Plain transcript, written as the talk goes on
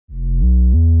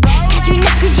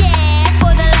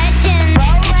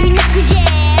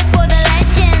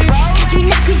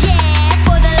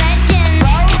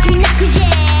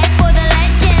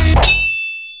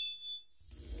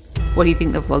What do you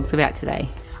think the vlog's about today?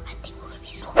 I think we'll be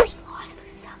swapping lives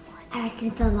with someone. I reckon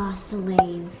it's our last to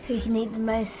leave. Who can eat the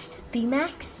most Big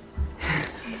Macs?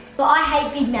 But I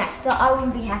hate Big Macs, so I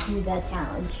wouldn't be happy with that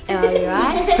challenge. Are you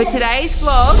right? For today's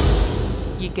vlog,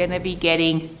 you're gonna be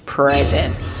getting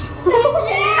presents.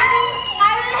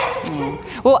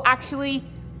 Well, actually,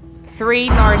 3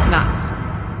 Norris Nuts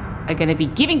are gonna be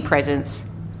giving presents,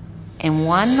 and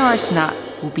 1 Norris Nut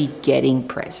will be getting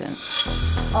presents.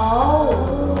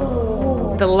 Oh.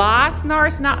 The last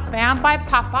Norris Nut found by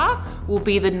Papa will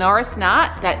be the Norris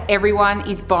Nut that everyone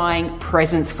is buying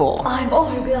presents for. I'm so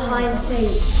good at hide and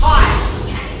seek. Hi.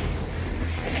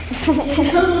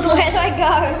 Where do I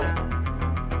go?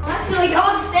 Actually, go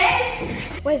upstairs.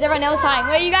 Where's everyone else hiding?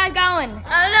 Where are you guys going?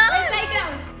 I don't know. Where's they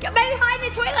going? Maybe hide in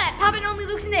the toilet. Papa normally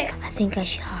looks in there. I think I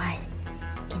should hide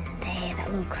in there, that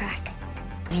little crack.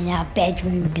 In our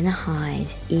bedroom, I'm gonna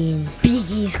hide in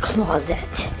Biggy's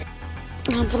closet.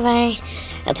 Hopefully,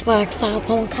 it works out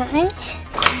okay.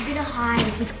 I'm gonna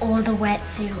hide with all the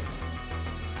wetsuits.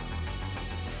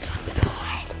 I'm gonna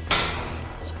hide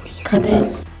in this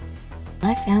cupboard.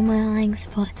 I found my hiding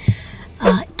spot.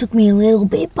 It took me a little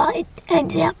bit, but it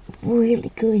ended up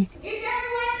really good. Is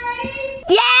everyone ready?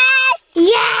 Yes!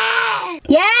 Yes!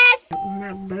 Yes!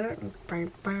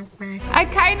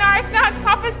 Okay, Norris Nuts,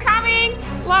 Papa's coming.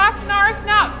 Last Norris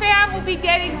Nut found will be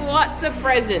getting lots of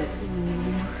presents.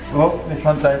 Oh, this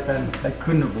one's open. They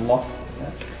couldn't have locked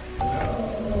it.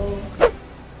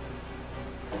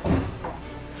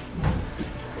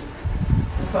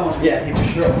 Yeah, for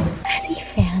sure. Has he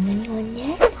found anyone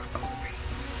yet?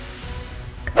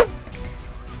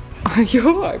 Oh, you're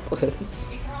hopeless.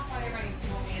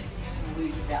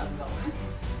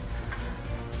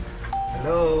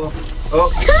 Hello. Oh.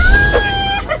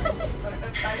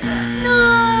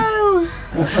 No!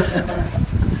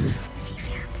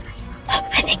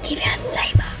 I think he found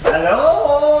Sabre.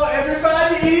 Hello,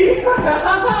 everybody. He's going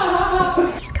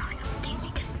upstairs. He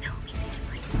doesn't know me this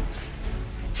way.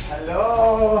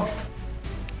 Hello.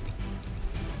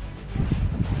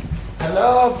 Hello,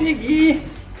 Biggy.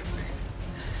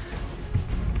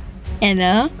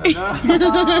 Hello?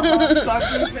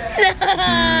 Sockie fan.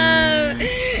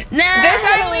 No! There's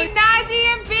only Nazi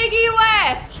and Biggy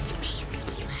left. It's me and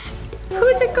Biggy left.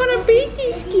 Who's it gonna be,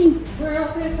 Disky? Where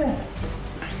else is there?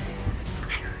 I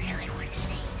really want to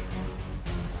see.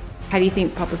 How do you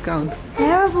think Papa's going?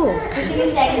 Terrible. I think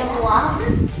it's taking a while.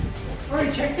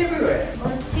 Already checked everywhere. Well,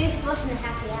 there's 2 spots in the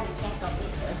house we haven't checked,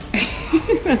 obviously.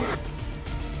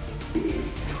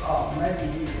 Oh, maybe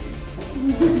you.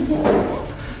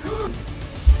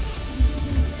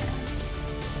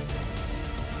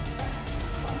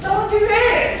 No one's in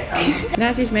there!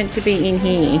 Nazi's meant to be in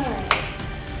here.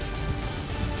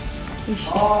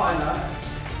 Oh, I know.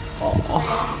 Oh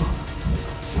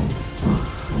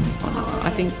no, I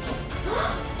think.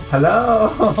 Hello!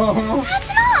 That's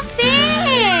not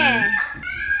fair!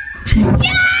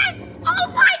 Yes! Oh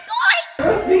my gosh!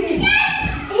 Where's Biggy?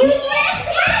 Yes! He was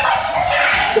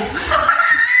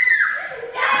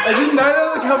I didn't know there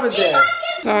was a cupboard there.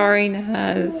 Sorry,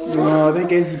 Naz. Oh, there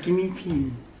goes your guinea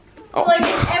pig. Oh. Like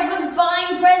everyone's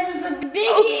buying presents for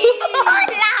Biggy!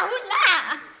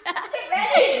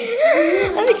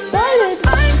 I'm excited!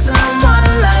 Find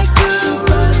someone like you.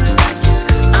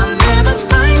 I'll never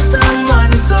find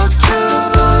someone so true.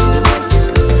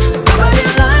 Nobody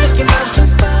like you.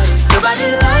 Nobody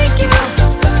like you.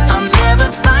 I'll never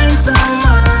find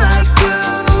someone like you.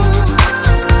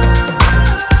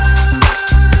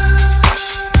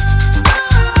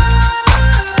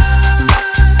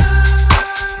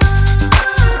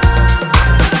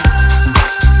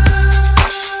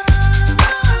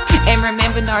 And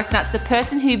remember, Norris Nuts, the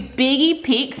person who Biggy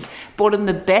picks, bought him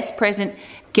the best present,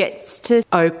 gets to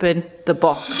open the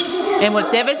box. And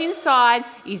whatever's inside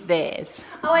is theirs.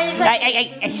 Oh, and it's like...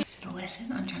 Hey. So the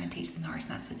lesson I'm trying to teach the Norris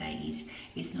Nuts today is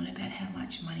it's not about how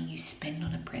much money you spend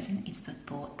on a present, it's the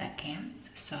thought that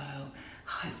counts. So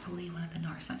hopefully one of the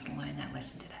Norris Nuts will learn that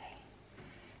lesson today.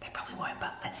 They probably won't,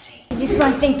 but let's see. Is this what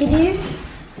I think it is?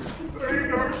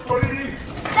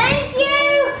 Thank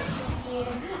you!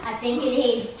 I think it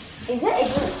is. Is it?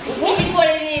 Is it what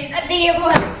it is? I think it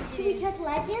was. Should we check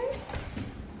Legends?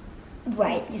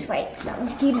 Wait, just wait. Stop.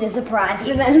 Let's keep it a surprise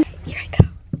for them. Here I go.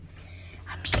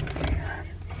 I'm in.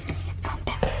 I'm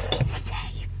Bella's skin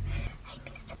safe. Like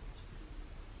this.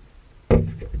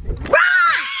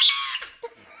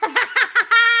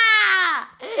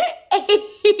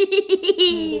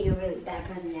 You're a really bad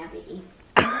present now, Biggy.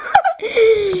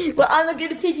 Well, I'm not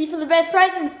gonna pick you for the best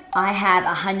present. I have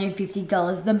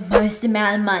 $150, the most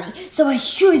amount of money, so I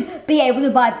should be able to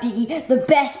buy Biggy the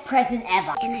best present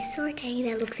ever. And I saw a teddy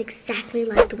that looks exactly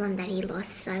like the one that he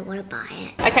lost, so I want to buy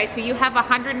it. Okay, so you have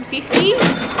 150,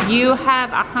 you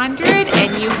have 100,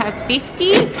 and you have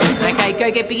 50. Okay, go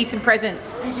get Biggy some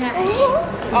presents. Okay.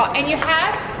 Oh, and you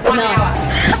have 1 hour.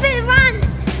 I better run.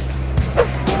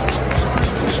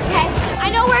 Okay, I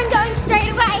know where I'm going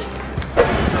straight away.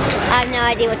 I have no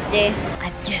idea what to do.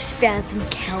 I've just found some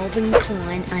Calvin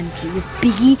Klein undies.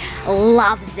 Biggy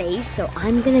loves these, so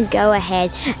I'm gonna go ahead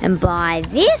and buy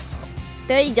this.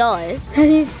 $30. That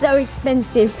is so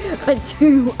expensive for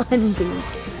 2 undies.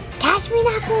 Catch me,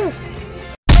 Knuckles.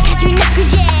 Catch me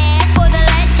knuckles, yeah, for the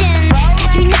legend.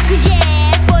 Catch me knuckles,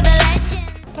 yeah, for the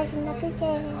legend. Catch me, Knuckles,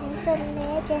 yeah, for the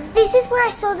legend. This is where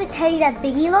I saw the teddy that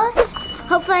Biggy lost.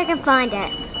 Hopefully I can find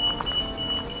it.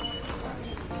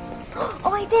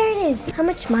 Oh wait, there it is. How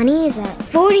much money is it?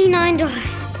 $49.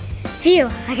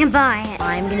 Phew, I can buy it.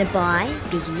 I'm gonna buy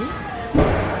Biggy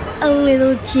a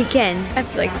little chicken. I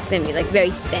feel like it's gonna be like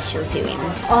very special to him.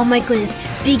 Oh my goodness,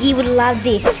 Biggy would love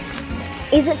this.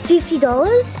 Is it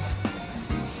 $50?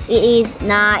 It is.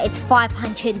 Nah, it's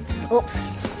 500. Oops.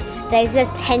 That's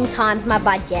 10 times my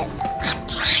budget. I'm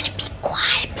trying to be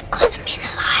quiet because I'm in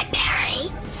a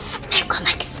library. And they've got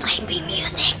like sleepy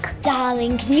music.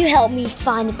 Darling, can you help me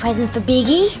find a present for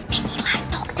Biggy? Biggy loves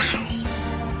dog diaries.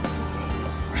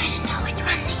 I don't know which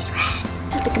one these read.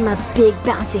 Look at my big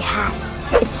bouncy hat.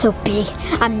 It's so big,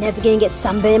 I'm never gonna get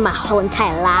sunburned in my whole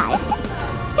entire life.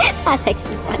 That's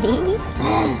actually funny.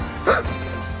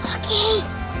 Sockie,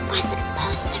 we're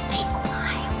supposed to be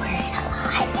quiet. We're in a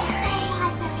library.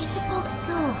 Library, the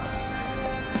bookstore.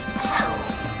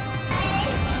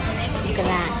 Look at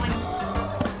that.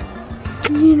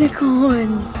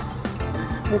 Unicorns.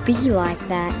 Will Biggy like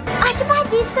that? I should buy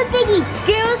this for Biggy.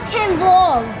 Girls can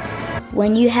vlog.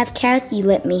 When you have carrots, you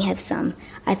let me have some.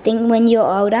 I think when you're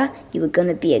older, you are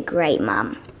gonna be a great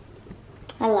mum.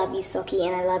 I love you, Sockie,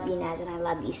 and I love you, Naz, and I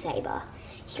love you, Sabre.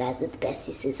 You guys are the best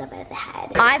sisters I've ever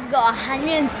had. I've got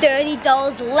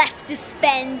 $130 left to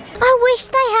spend. I wish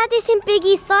they had this in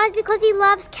Biggy's size because he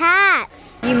loves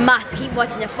cats. You must keep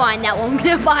watching to find out what I'm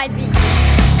gonna buy Biggy.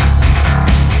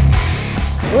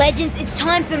 Legends, it's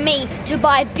time for me to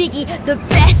buy Biggy the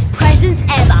best presents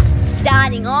ever.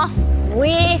 Starting off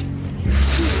with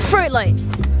Fruit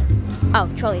Loops. Oh,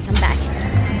 Trolley, come back.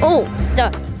 Oh,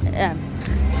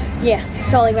 yeah,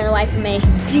 Trolley went away from me.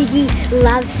 Biggy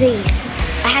loves these.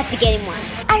 I have to get him one.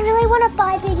 I really want to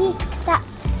buy Biggy that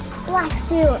black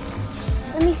suit.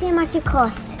 Let me see how much it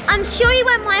costs. I'm sure he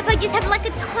won't mind if I just have like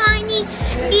a tiny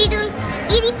little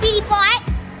itty bitty bite.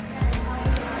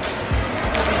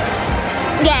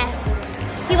 Yeah,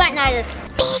 he won't notice.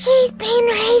 Biggy's been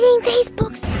reading these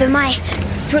books. For my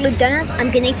Fruit Loop donuts,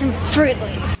 I'm gonna need some Fruit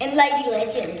Loops. And Lady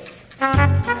Legends.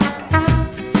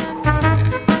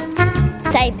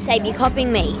 Sabe, you're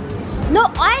copying me.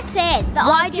 No, I said that.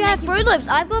 Why do you have Fruit Loops?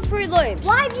 I've got Fruit Loops.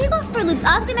 Why have you got Fruit Loops?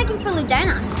 I was gonna make him Fruit Loop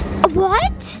donuts.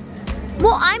 What?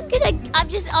 Well, I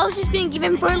was just gonna give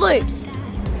him Fruit Loops.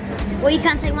 Well, you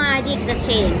can't take my idea because that's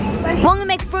cheating. Well, I'm gonna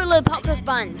make Fruit Loop hot cross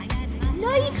buns. No,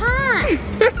 you can't.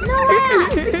 No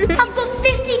way. I've got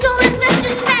 $50 left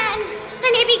to spend. I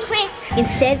need to be quick.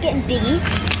 Instead of getting Biggy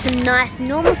some nice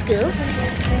normal skills,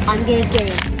 I'm gonna get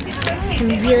him some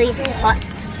really hot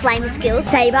flaming skills.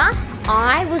 Sabre,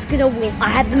 I was gonna win. I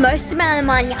have the most amount of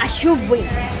money. I should win.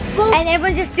 Well, and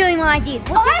everyone's just stealing my ideas.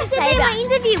 What did I said in my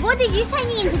interview. What did you say in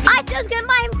the interview? I said I was gonna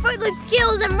buy him Fruit Loop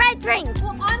skills and red drinks.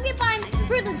 Well, I'm gonna buy him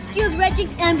Fruit Loop skills, red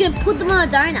drinks, and I'm gonna put them on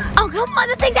a donut. Oh, come on,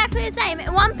 that's exactly the same.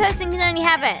 One person can only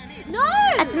have it. No!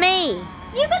 That's me.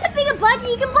 You've got the bigger budget,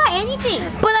 you can buy anything.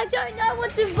 But I don't know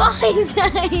what to buy,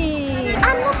 Zane.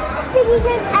 I'm looking for Biggy's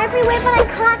names everywhere, but I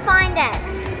can't find it.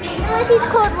 Unless he's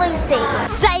called Lucy.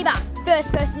 Sabre,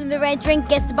 first person in the red drink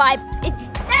gets to buy it.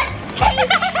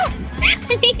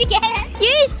 I need to get it. You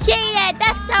just cheated,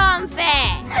 that's so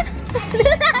unfair.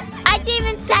 I didn't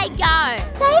even say go.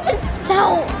 Sabre's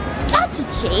such a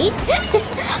cheat.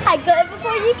 I got it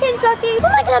before you can, Sockie.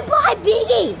 What am I gonna buy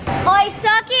Biggy? Oi,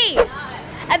 Sockie.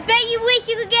 I bet you wish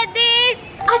you could get this.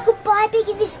 I could buy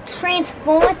Biggy this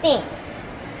transformer thing.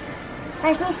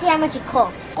 I just need to see how much it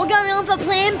costs. We're going on for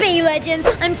plan B, Legends.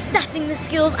 I'm stuffing the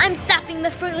skills. I'm stuffing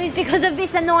the Fruit Loops because of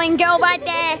this annoying girl right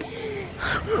there.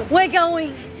 We're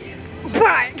going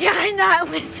broke. I know,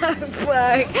 we're so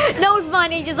broke. No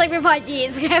money, just like with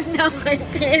ideas. We have no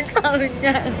ideas. Oh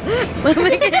no. What am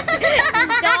I gonna do?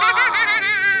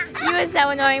 Stop. You are so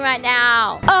annoying right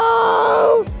now.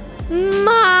 Oh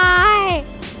my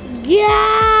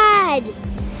God.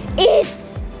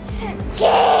 It's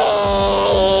cheese.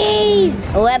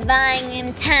 buying him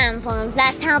tampons.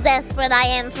 That's how desperate I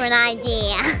am for an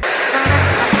idea.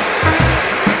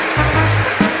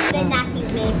 The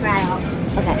nappies made right off.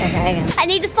 Okay. I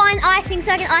need to find icing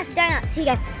so I can ice the donuts. Here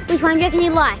you go. Which one do you reckon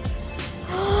you like?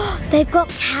 They've got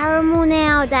caramel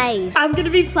nowadays. I'm gonna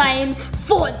be playing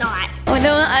Fortnite. Oh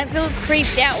no, I feel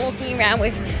creeped out walking around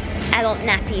with adult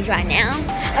nappies right now.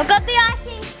 I've got the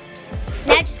icing.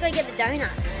 Now I just gotta get the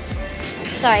donuts.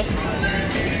 Sorry.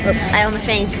 Oops, I almost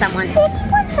ran into someone. If you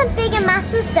want some bigger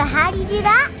muscles, so how do you do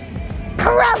that?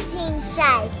 Protein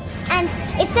shake. And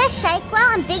it says shake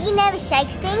well, and Biggy never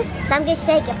shakes things, so I'm gonna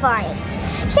shake it for you.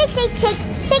 Shake, shake, shake,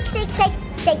 shake, shake, shake,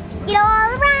 shake it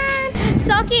all around.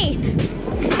 Sockie,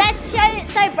 That's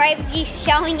so brave of you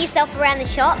showing yourself around the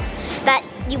shops that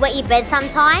you wet your bed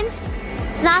sometimes.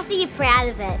 It's nice that you're proud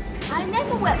of it. I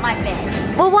never wet my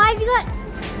bed. Well, why have you got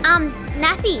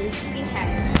nappies?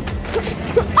 Okay.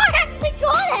 I actually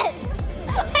got it!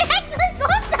 I actually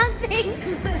got something!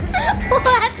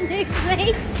 What,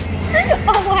 Nucley?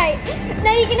 Oh wait,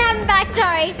 no, you can have them back,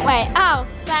 sorry. Wait, oh,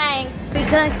 thanks.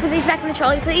 Can I put these back in the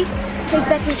trolley, please? Put these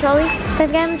back in the trolley. Can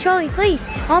I get in the trolley, please?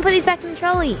 I want to put these back in the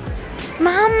trolley.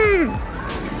 Mum,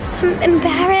 I'm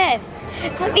embarrassed.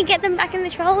 Let me get them back in the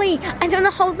trolley. I don't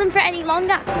want to hold them for any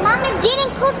longer. Mum, I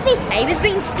didn't cook this. Sabre's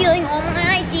been stealing all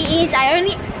my ideas. I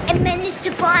only managed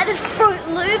to buy the Fruit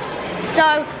Loops. So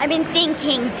I've been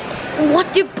thinking,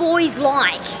 what do boys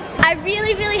like? I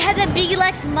really hope that Biggy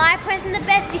likes my present the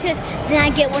best because then I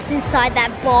get what's inside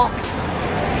that box.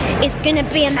 It's gonna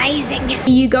be amazing. Are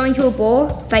you going to a ball?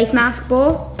 Face mask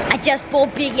ball? I just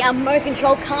bought Biggy a remote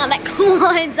control car that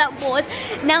climbs up walls.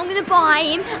 Now I'm gonna buy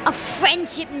him a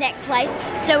friendship necklace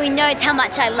so he knows how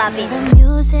much I love him. The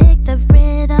music, the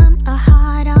rhythm, a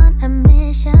heart on a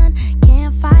mission.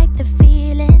 Can't fight the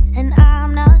feeling, and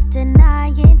I'm not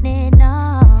denying it,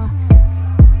 no.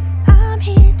 I'm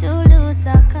here to lose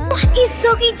a What is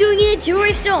Sockie doing in a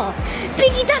jewelry store?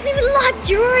 Biggy doesn't even like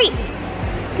jewelry.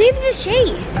 Neither does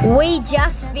she. We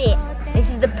just fit. This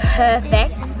is the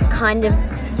perfect kind of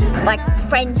like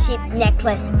friendship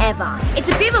necklace ever. It's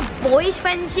a bit of a boyish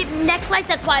friendship necklace,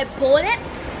 that's why I bought it.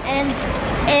 And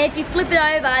if you flip it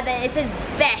over, then it says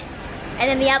best. And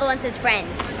then the other one says friends.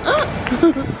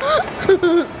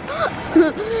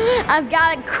 I've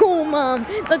got a cool mum.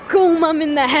 The cool mum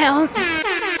in the house.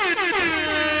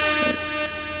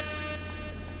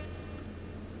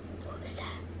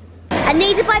 I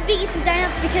need to buy Biggy some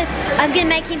donuts because I'm gonna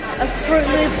make him a Fruit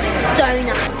Loop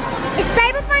donut. Is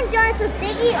Sabre buying donuts with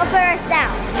Biggy or for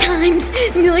herself? Time's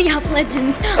nearly up,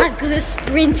 legends. I've got to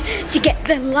sprint to get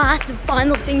the last and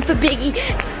final thing for Biggy.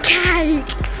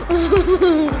 Cake.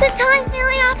 The time's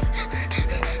nearly up.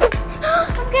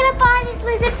 I'm gonna buy this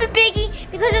lizard for Biggy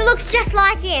because it looks just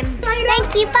like him.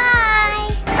 Thank you,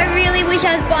 bye. I really wish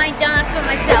I was buying donuts for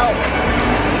myself.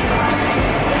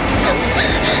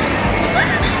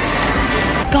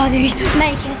 Gotta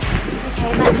make it. Okay,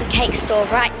 I'm at the cake store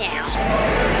right now.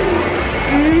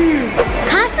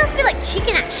 Kind of smells a bit like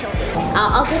chicken actually.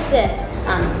 I'll get the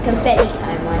confetti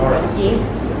cone one, thank you.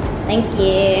 Thank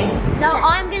you. No,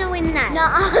 I'm gonna win that. No,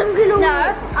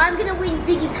 I'm gonna win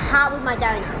Biggy's heart with my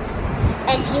donuts.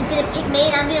 And he's gonna pick me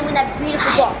and I'm gonna win that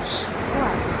beautiful watch.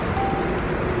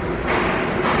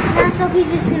 Now Sockie's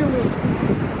just gonna win.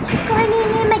 She's going in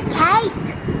him a cake.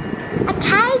 A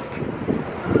cake.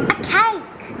 A cake.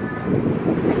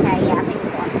 Okay, yeah, I think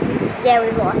we've lost. Yeah,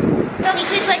 we've lost. Sockie,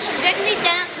 two questions. Do you reckon these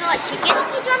donuts smell like chicken?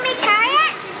 Socky, do you want me to carry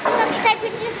it? Socky, say,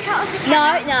 could you just cut off the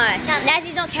camera? No.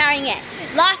 Nazzy's not carrying it.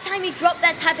 Last time you dropped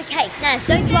that type of cake. Naz,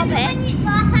 don't drop it.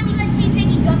 Last time you got cheesecake,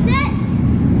 you dropped it?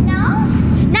 No?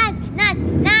 Naz!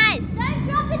 Don't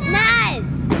drop it now.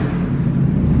 Naz!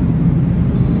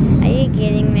 Are you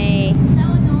kidding me? So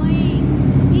annoying.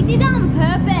 You did that on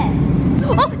purpose.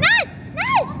 Oh, Naz!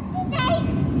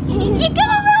 You're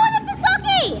gonna ruin it for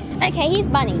Sockie! Okay, here's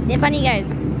Bunny. There Bunny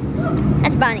goes.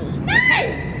 That's Bunny.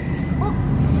 Naz!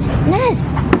 Naz!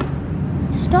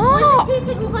 Stop! What's the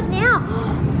cheesecake look like now?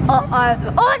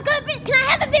 Uh-oh. Oh, it's got a bit. Can I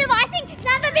have a bit of icing? Can I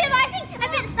have a bit of icing? The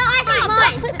icing's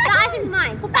mine. The icing's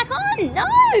mine. Put back on! No!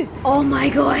 Oh my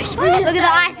gosh. Look at the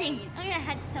icing. I'm gonna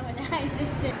have some of that.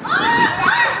 Oh,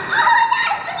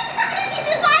 Naz! Look at that. She's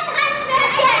invited. Happy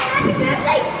birthday. Happy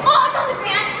birthday. Oh, it's on the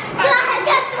ground. Can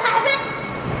I still have it?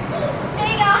 There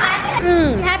you go. Have it.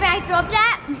 You happy I dropped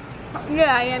that?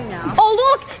 Yeah, I am now. Oh,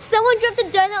 look. Someone dropped a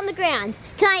donut on the ground.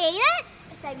 Can I eat it?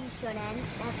 Maybe you shouldn't.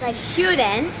 That's like,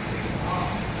 Shouldn't?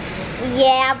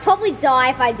 yeah, I'll probably die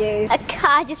if I do. A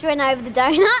car just ran over the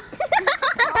donut.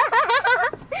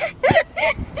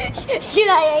 Should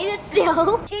I eat it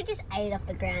still? Should just ate it off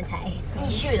the ground, hey?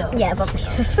 You should have. Yeah, probably.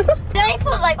 Don't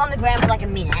put it like on the ground for like a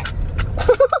minute.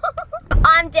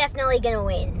 I'm I'm definitely gonna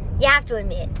win. You have to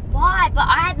admit. Why? But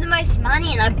I had the most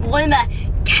money and I bought him a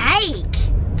cake.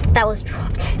 That was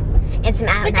dropped. And some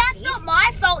But that's not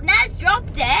my fault. Naz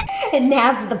dropped it. And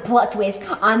now for the plot twist,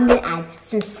 I'm gonna add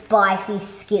some spicy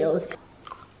Skittles.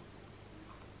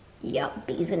 Yup,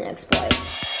 Biggy's gonna explode.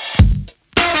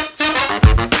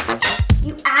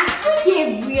 You actually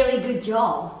did a really good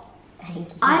job. Thank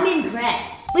you. I'm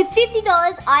impressed. With $50,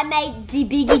 I made the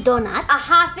Biggy donut, a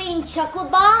half-eaten chocolate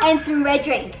bar, and some red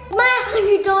drink. My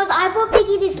 $100, I bought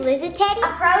Biggy this lizard teddy, a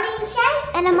protein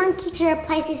shake, and a monkey to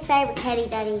replace his favorite teddy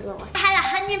that he lost. I had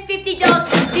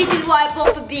 $150. This is what I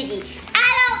bought for Biggy.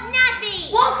 Adult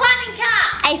nothing. Wall climbing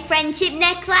car. A friendship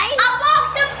necklace. A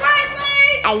box of Fruit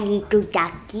Loops. A little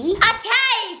ducky. A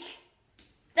cake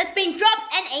that's been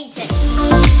dropped and eaten.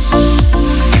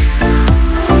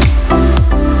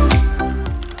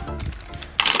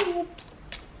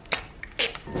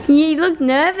 You look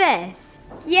nervous.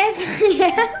 Yes, I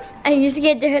am. Are you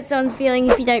scared to hurt someone's feeling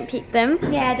if you don't pick them?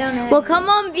 Yeah, I don't know. Well, come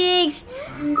on, Biggs.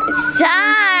 It's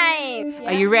time.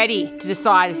 Are you ready to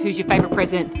decide who's your favourite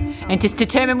present and to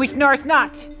determine which Norris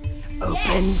Nut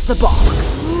opens the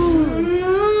box?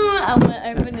 I'm gonna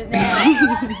open it now.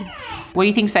 What do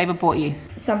you think Sabre bought you?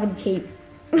 Something cheap.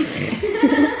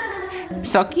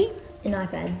 Sockie? An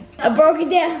iPad. I broke it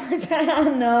down. I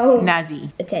don't know.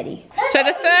 Nazi. A teddy. So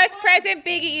the first present,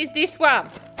 Biggy, is this one.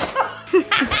 What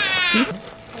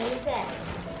is that?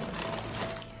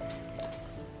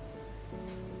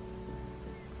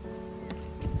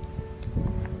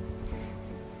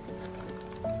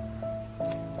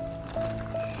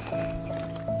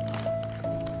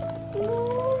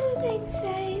 Oh, thanks,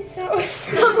 so.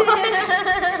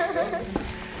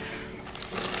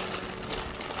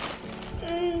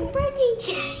 Birthday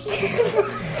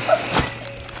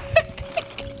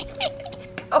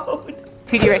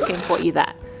Who do you reckon bought you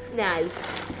that? Naz.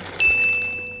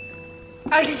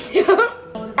 Okay,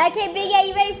 Biggy, are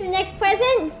you ready for the next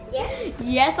present? Yeah.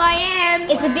 Yes, I am.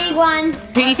 It's a big one.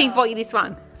 Who do you think bought you this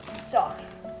one? Sock.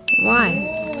 Why?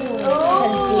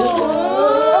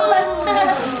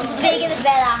 The bigger the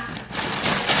better.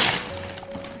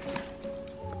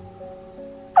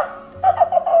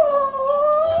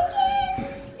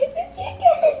 It's a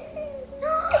chicken.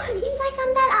 He's like,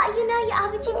 I'm that, you know, your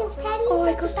other chicken's teddy. Oh,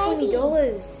 It's it cost like a baby.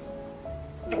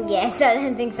 $20. Yes, I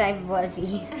don't think so. I bought it for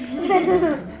you.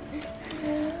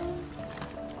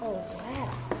 Oh, wow.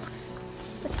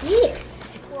 What's this?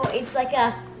 Well, it's like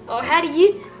a. Oh, how do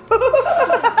you?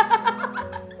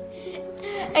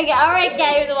 Okay, I already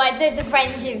gave it away, so it's a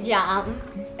friendship jump.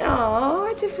 Oh,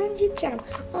 it's a friendship jump.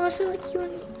 Oh, so what you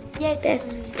want? Yes.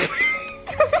 That's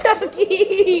so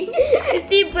cute.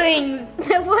 Siblings.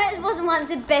 What wasn't one of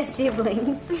the best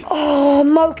siblings? Oh,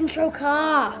 remote control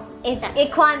car.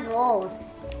 It climbs walls.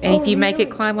 And if you make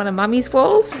it climb one of Mummy's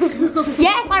walls?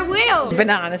 Yes, I will.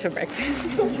 Bananas for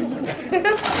breakfast.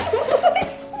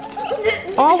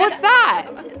 Oh, what's that?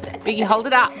 Biggy, hold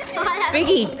it up.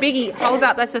 Biggy, hold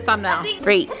up. That's the thumbnail.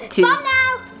 3, 2.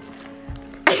 Thumbnail.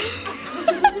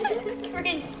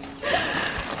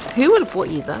 Who would have bought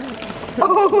you that?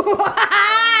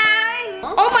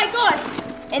 Oh my gosh.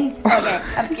 And okay,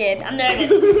 I'm scared. I'm nervous.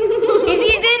 Is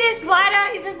it a spider?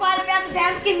 Is the spider about to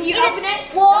pounce? Can you open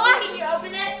it? What? Can you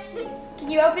open it? Can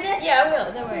you open it? Yeah, I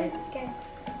will. No worries. Okay.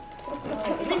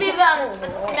 It's a bit of a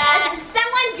smash.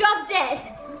 Someone dropped it.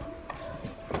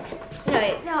 No,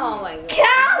 it's, oh my god.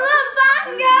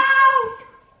 Cowabunga!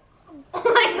 Oh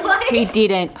my god. He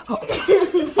didn't. Oh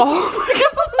my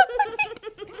god.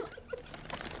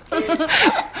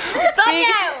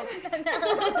 Thumbnail!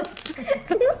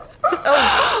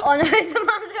 Oh no,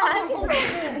 someone's right.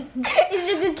 Is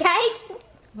it a good cake?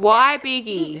 Why,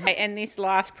 Biggy? And this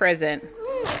last present.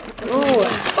 Ooh.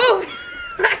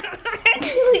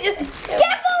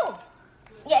 Careful!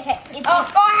 Yeah, okay. Oh,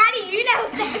 how do you know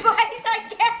it's that way? He's like,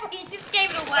 careful, you just gave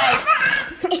it away.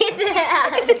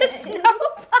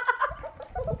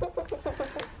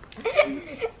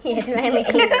 Yes, mainly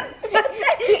cute.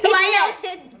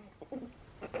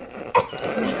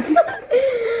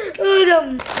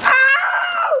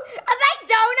 Ow! Are they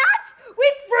donuts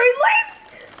with Fruit Loops?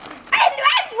 And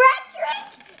red drink?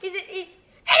 Is it?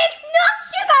 And it's not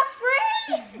sugar free!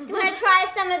 Do you want to try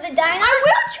some of the donuts? I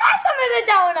will try some of the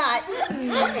donuts!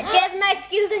 Get as much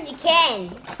Skittles as you can.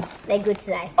 They're good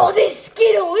today. Oh, there's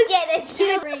Skittles! Yeah, they're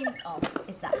Skittles. Oh,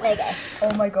 it's that. There you go.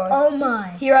 Oh my god. Oh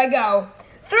my. Here I go.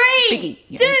 3, Biggy,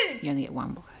 2. you only get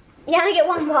one bite. You only get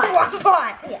one bite. One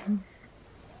bite. Yeah.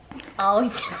 Oh,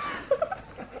 it's...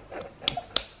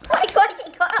 Oh my god,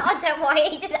 he got it. Oh, don't worry,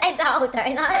 he just ate the whole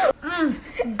donut.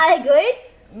 Are they good?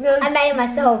 I made it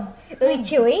myself. Really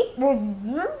chewy.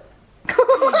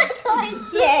 Oh my god,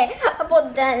 yeah. I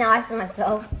bought that nice for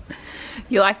myself.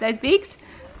 You like those bigs?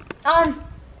 I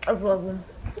love them.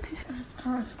 I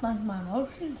can't explain my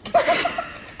emotions.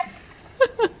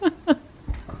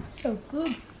 So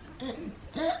good.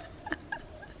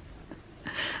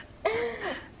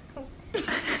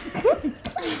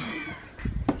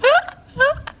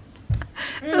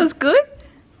 That was good?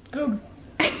 Good.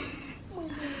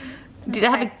 Did it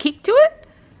have a kick to it?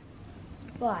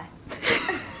 Why? Do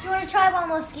you want to try one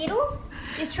more Skittle?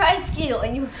 Just try a Skittle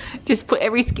and you... Just put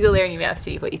every Skittle there in your mouth,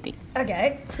 see what you think.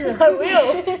 Okay. I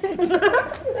will.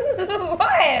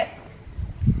 Why?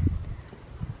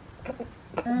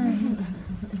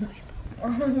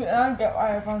 I don't get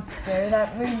why everyone's scared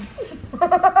at me.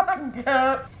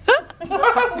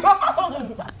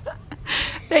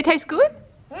 They taste good?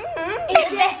 Is it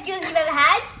the best Skittles you've ever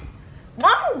had?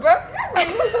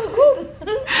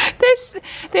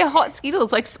 They're hot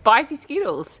Skittles, like spicy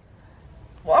Skittles.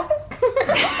 What?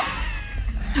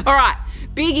 Alright,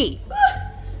 Biggy.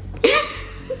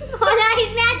 Oh no,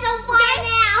 his mouth's on fire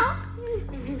now.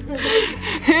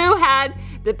 Who had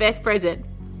the best present?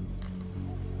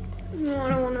 No, I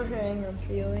don't want to hurt anyone's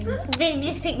feelings.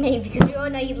 Just pick me because we all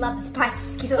know you love the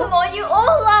spicy Skittles. Come on, you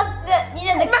all love the, you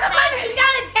know, the cake. You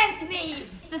gotta tempt me.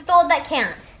 It's the thought that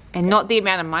counts. And not the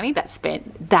amount of money that's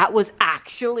spent. That was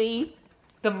actually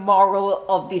the moral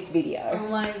of this video. Oh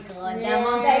my god, that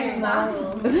mom takes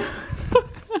moral.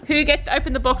 Who gets to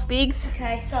open the box, Biggs?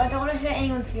 Okay, so I don't want to hurt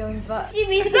anyone's feelings, but Your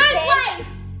musical third chairs.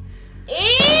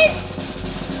 place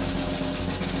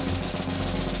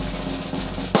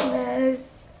is...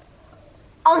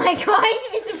 Oh my gosh,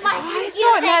 it's a spicy I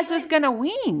Skittle. thought Naz was gonna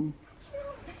win.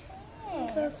 I'm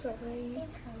so sorry.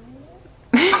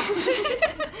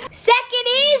 Second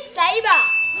is Sabre.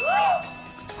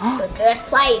 The first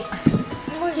place.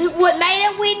 What made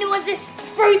it win was this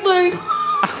Fruit Loops.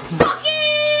 Sockie!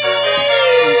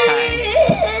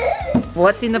 Okay.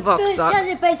 What's in the box, First Sock? chance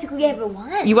I basically ever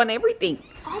won. You won everything.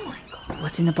 Oh my god.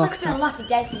 What's in the box, That's been a Sock? lucky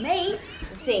day for me.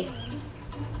 Let's see.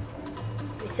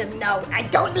 It's a no. I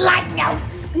don't like notes.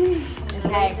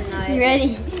 Okay, you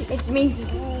ready? It means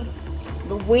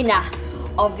the winner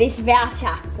of this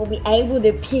voucher will be able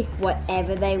to pick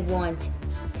whatever they want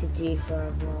to do for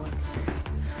a vlog.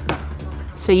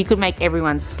 So you could make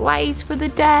everyone slaves for the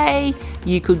day.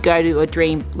 You could go to a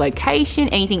dream location.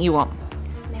 Anything you want.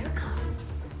 America.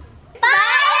 Bye,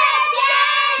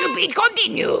 To be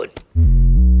continued.